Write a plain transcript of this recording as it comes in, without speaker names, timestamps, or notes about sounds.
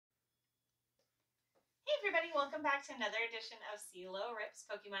Hey everybody, welcome back to another edition of CeeLo Rips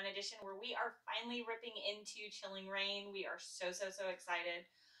Pokemon Edition, where we are finally ripping into Chilling Reign. We are so excited.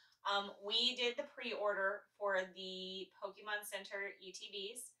 We did the pre-order for the Pokemon Center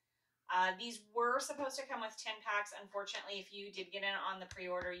ETBs. These were supposed to come with 10 packs. Unfortunately, if you did get in on the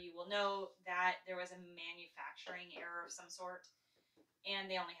pre-order, you will know that there was a manufacturing error of some sort,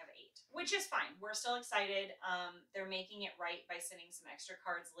 and they only have 8, which is fine. We're still excited. They're making it right by sending some extra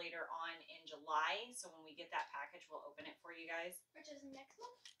cards later on in July. So when we get that package, we'll open it for you guys. Which is next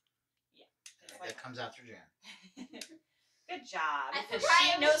month? Yeah. It comes after Jan. Good job. Because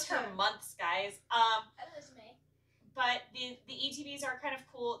she knows her months, guys. That was May. But the ETBs are kind of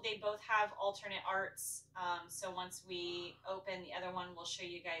cool. They both have alternate arts. So once we open the other one, we'll show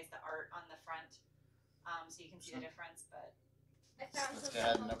you guys the art on the front, so you can see the difference. But let's go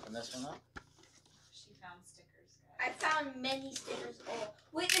ahead and open this one up. She found stickers, guys. I found many stickers. Oh,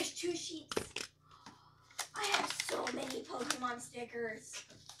 wait, there's 2 sheets. I have so many Pokemon stickers.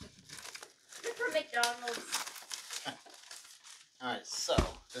 They're from McDonald's. Alright, so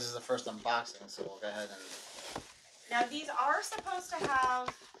this is the first unboxing, so we'll go ahead and... Now these are supposed to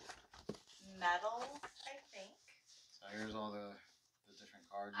have metal, I think. So here's all the different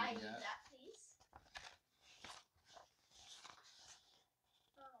cards I you need get. that, please.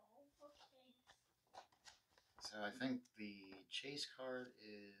 Oh, okay. So I think the chase card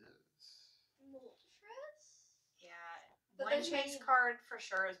is... Moltres? Yeah. But One there's chase many... card for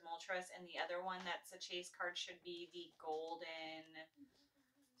sure is Moltres, and the other one that's a chase card should be the golden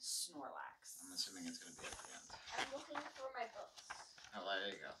Snorlax. I'm assuming it's going to be at the end. I'm looking for my books. Oh,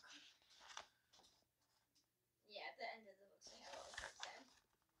 there you go. Yeah, at the end of the books I have all the books in.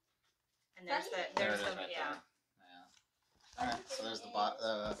 And there's the, There there's it is the, right yeah. there. Yeah. Alright, so there's the bot.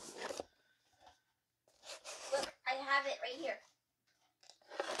 Look, I have it right here.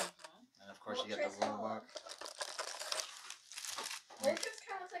 And of course you get the rule book. Moltres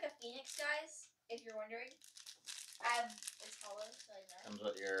kind of looks like a phoenix, guys, if you're wondering. It's hollow, so I know. Comes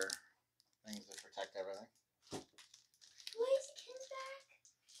with your things to protect everything. Blaziken's back.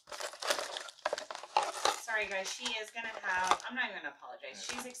 Sorry guys, she is gonna have, I'm not even gonna apologize.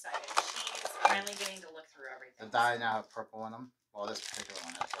 She's excited. She's finally getting to look through everything. The die now have purple in them. Well, this particular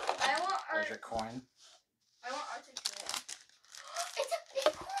one has purple. I want There's your coin. I want Articuno. It's a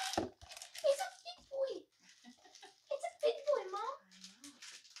big boy. It's a big boy. It's a big boy, Mom.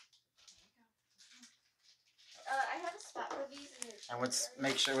 I have a spot for these in your And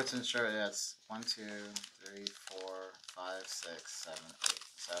make sure what's insured. Yeah, it's 1, 2, 3, 4, 5, 6, 7, 8.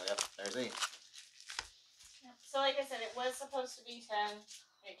 So yep, there's 8. Yep. So like I said, it was supposed to be 10.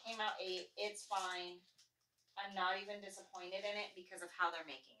 It came out 8. It's fine. I'm not even disappointed in it because of how they're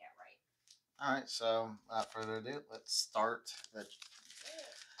making it right. All right, so without further ado, let's start the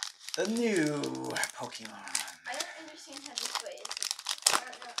new Pokemon. I don't understand how this way is. I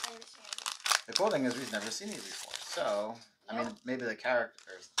don't understand. The cool thing is we've never seen these before, so I mean maybe the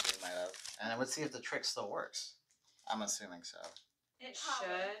characters they might have, and then let's see if the trick still works. I'm assuming so. It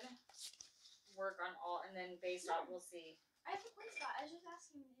should work on all, and then based off, we'll see. I have a place spot. I was just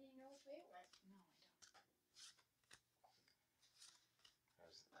asking, do you know which way it went? No, I don't.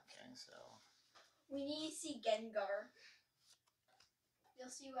 Okay, so We need to see Gengar. You'll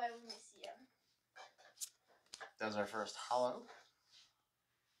see why when we see him. that's our first hollow.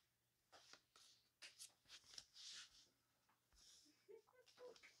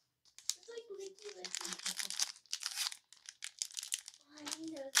 It's like Licky Licky. Oh, I didn't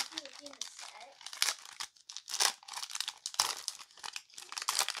know Licky Licky in the set.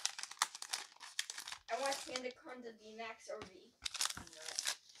 I want Sandaconda Vmax or V. I know it.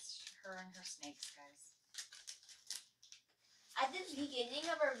 It's her and her snakes, guys. At the beginning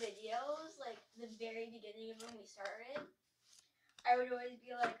of our videos, like the very beginning of when we started, I would always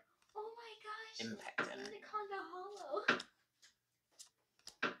be like, oh my gosh, Impact Sandaconda Hollow.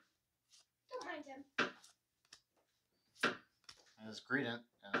 Don't mind him. There's Greedent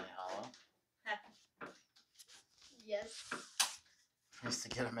in a hollow. Yes. I used to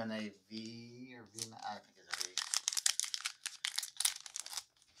get him in a V or V. I think it's a V.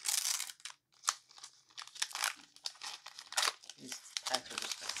 These packs are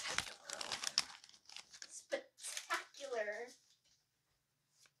just spectacular. Spectacular.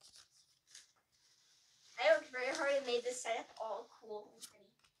 I worked very hard and made this setup all cool and pretty.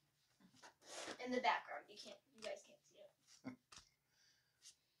 In the background, you guys can't see it.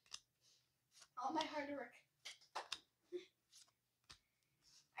 All my hard work.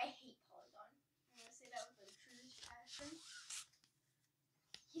 I hate Polygon. I'm gonna say that with the truest passion.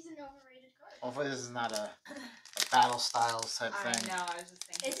 He's an overrated card. Hopefully this is not a battle styles type thing. I know, I was just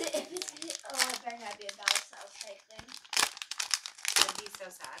thinking. Is it? If it's, oh, it better not be a battle so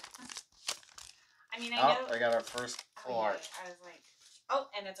sad. I mean, I Oh, know. we got our first full yeah, art. I was like, oh,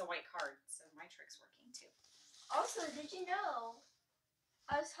 and it's a white card, so my trick's working too. Also, did you know?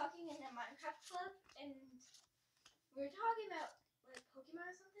 I was talking in a Minecraft club, and we were talking about like Pokemon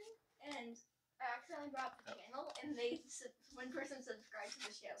or something, and I accidentally brought up the channel, and one person subscribed to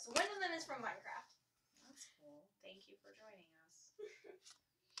the channel. So one of them is from Minecraft. That's cool. Thank you for joining us.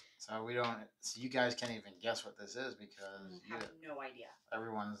 So we don't. So you guys can't even guess what this is because I have no idea.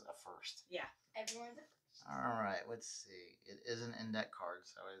 everyone's a first. Yeah. Everyone's a first. All right. Let's see. It is an index card,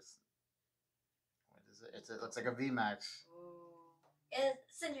 so it's. What is it? It looks like a VMAX. Ooh.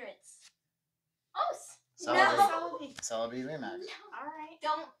 It's Cinderace. Oh, Celebi. no! Celebi Vmax. No. All right.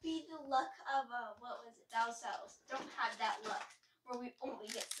 Don't be the luck of what was it? Cells. Don't have that luck where we only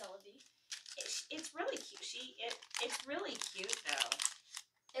get Celebi. It's really cute. It's really cute though.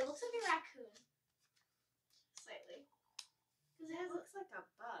 It looks like a raccoon. Slightly. Because It looks like a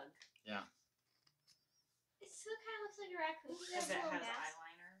bug. Yeah. It still kind of looks like a raccoon. Because it has mask.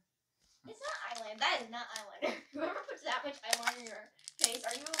 eyeliner. It's not eyeliner. That is not eyeliner. Whoever puts that much eyeliner in your face,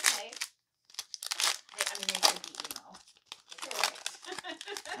 are you okay? I mean, it could be emo.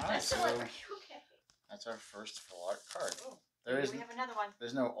 All right. So Are you okay? that's our first full art card. Ooh. There is. We have another one.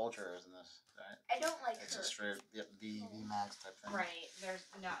 There's no ultra rares in this, right? I don't like It's her. a straight VMAX type thing. Right. There's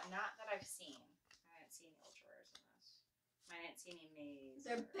not that I've seen. I didn't see any ultra rares in this. I didn't see any maze.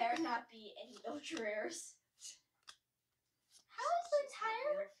 There better not be any ultra rares. How is the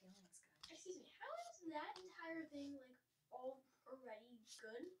entire? Excuse me. How is that entire thing like already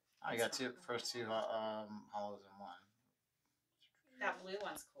good? Oh, you got first two hollows in one. That blue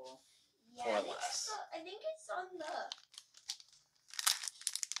one's cool. Yeah, Or less. I think it's on the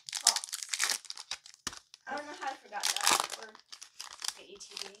box. I don't know how I forgot that. Or The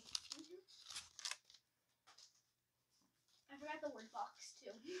ETB. I forgot the word box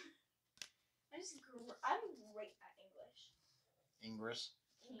too. I'm great at English. Ingress.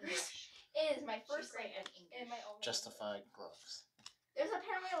 English. It is my first She's great at language and my only. Justified gloves. There's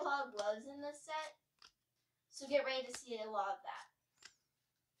apparently a lot of gloves in this set, so get ready to see a lot of that.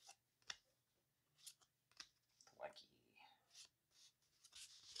 Wacky.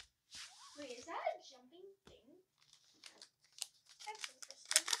 Wait, is that a jumping thing? That's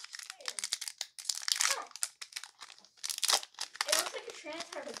interesting. Oh. It looks like a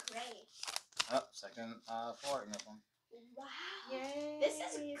transfer to gray. Oh, second full art in this one. Wow. Yay! This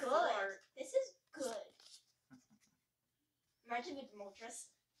is good. Art. This is good. Imagine with Moltres.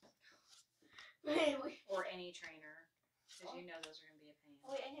 Wait. Or any trainer, because you know those are gonna be a pain.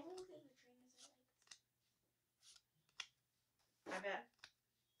 Oh, wait, I never looked at the trainers. I bet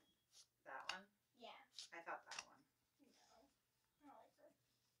that one. Yeah. I thought that one. No. I don't like her.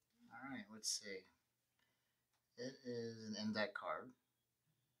 Alright, let's see. It is an index card.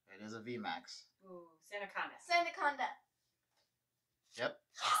 It is a VMAX. Ooh, Sandaconda. Sandaconda. Yep.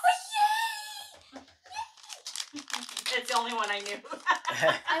 Oh, yay! It's the only one I knew.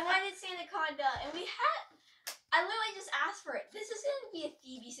 I wanted Sandaconda, and I literally just asked for it. This is going to be a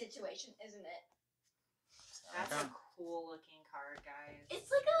Phoebe situation, isn't it? That's a cool looking card, guys.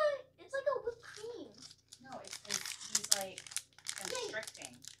 It's like a whipped cream. No, he's like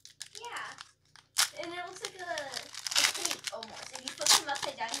constricting. Yeah. And it looks like a cake almost. If you flip him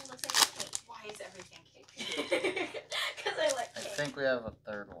upside down, he looks like a cake. Why is everything cake? Because I like I cake. think we have a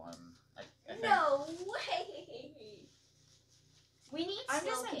third one. I think. No way. We need I'm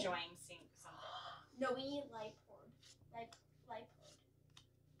just smoking. enjoying seeing something. No, we need Lipord. Lipord.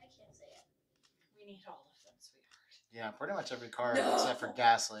 I can't say it. We need all of them, sweetheart. Yeah, pretty much every card No. except for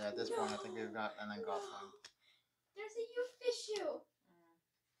Ghastly at this point. I think we've got, and then No. Gotham. There's a Ufishu.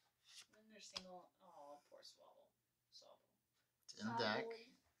 Then there's single. Oh, poor Swabble. It's in deck.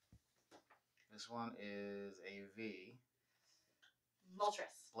 This one is a V.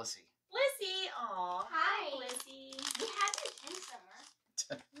 Moltres. Blissey. Blissey. Aw. Hi. Blissey. We have a pin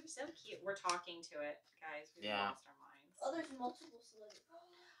somewhere. You're so cute. We're talking to it, guys. We've Yeah. lost our minds. Oh, there's multiple celebrities.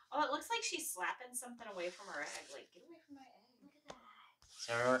 Oh, it looks like she's slapping something away from her egg. Like, get away from my egg. Look at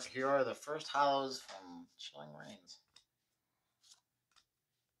that. So here are the first hollows from Chilling Reigns.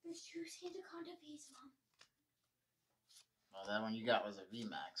 There's two Sandaconda V's, Mom. Well, that one you got was a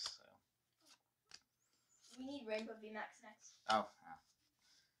VMAX. So. We need Rainbow VMAX next. Oh,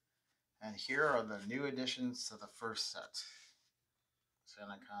 yeah. And here are the new additions to the first set.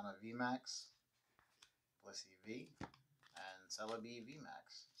 Sandaconda Vmax, Blissey V, and Celebi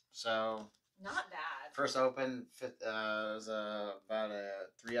Vmax. So Not bad. first open was about a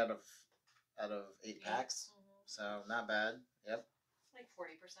 3 out of 8 packs. Mhm. So not bad. Yep. Like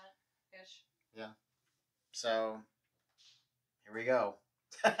 40% ish. So here we go.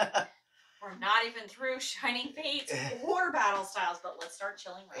 We're not even through Shining Fates or Battle Styles, but let's start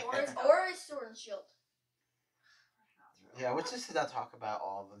Chilling Reign. Or a Sword and Shield. Yeah, let's just not talk about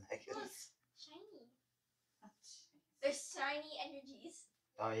all the negatives. Shiny. There's shiny energies.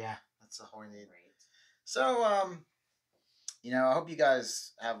 Oh yeah, that's a horny. So you know, I hope you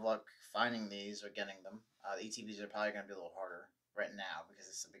guys have luck finding these or getting them. The ETBs are probably going to be a little harder right now because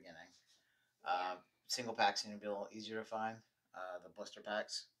it's the beginning. Single packs are going to be a little easier to find. The blister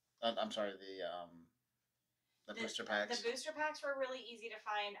packs. I'm sorry, the booster packs. The booster packs were really easy to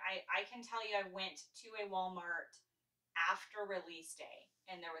find. I can tell you, I went to a Walmart after release day,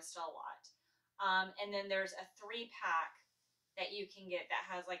 and there was still a lot. And then there's a 3-pack that you can get that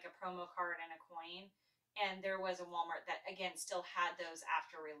has like a promo card and a coin. And there was a Walmart that, again, still had those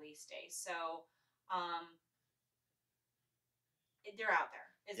after release day. So they're out there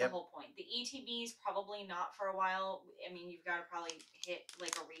is the whole point. The ETBs, probably not for a while. I mean, you've got to probably hit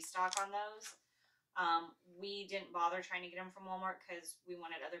like a restock on those. We didn't bother trying to get them from Walmart because we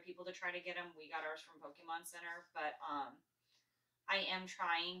wanted other people to try to get them. We got ours from Pokémon Center. But I am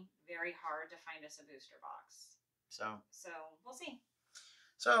trying very hard to find us a booster box. So we'll see.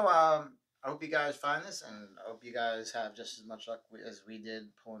 So I hope you guys find this, and I hope you guys have just as much luck as we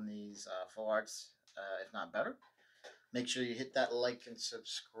did pulling these full arts, if not better. Make sure you hit that like and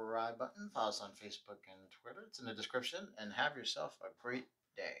subscribe button. Follow us on Facebook and Twitter. It's in the description, and have yourself a great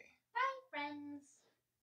day.